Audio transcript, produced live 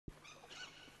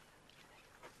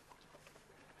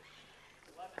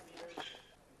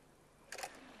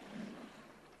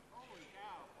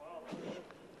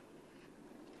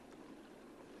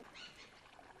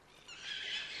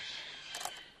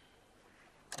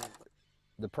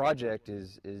The project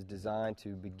is designed to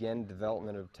begin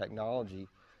development of technology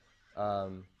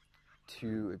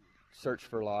to search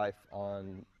for life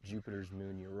on Jupiter's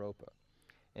moon Europa.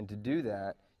 And to do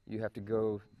that, you have to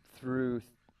go through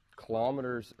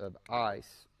kilometers of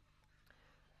ice,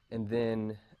 and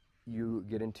then you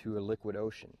get into a liquid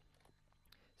ocean.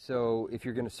 So if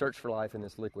you're going to search for life in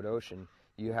this liquid ocean,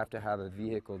 you have to have a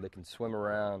vehicle that can swim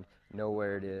around, know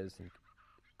where it is, and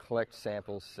collect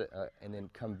samples, and then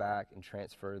come back and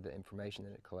transfer the information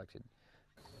that it collected.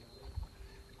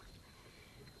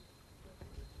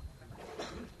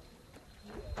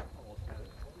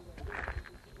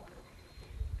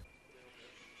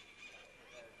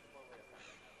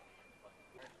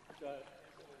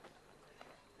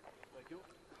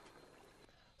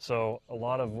 So a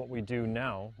lot of what we do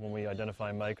now when we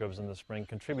identify microbes in the spring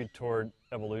contribute toward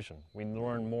evolution. We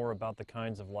learn more about the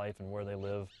kinds of life and where they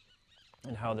live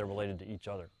and how they're related to each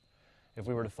other. If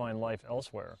we were to find life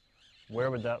elsewhere, where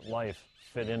would that life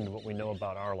fit into what we know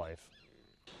about our life?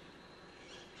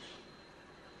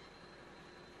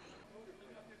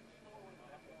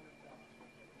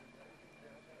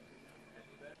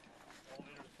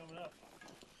 Elevator's coming up.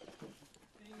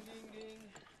 Ding, ding, ding.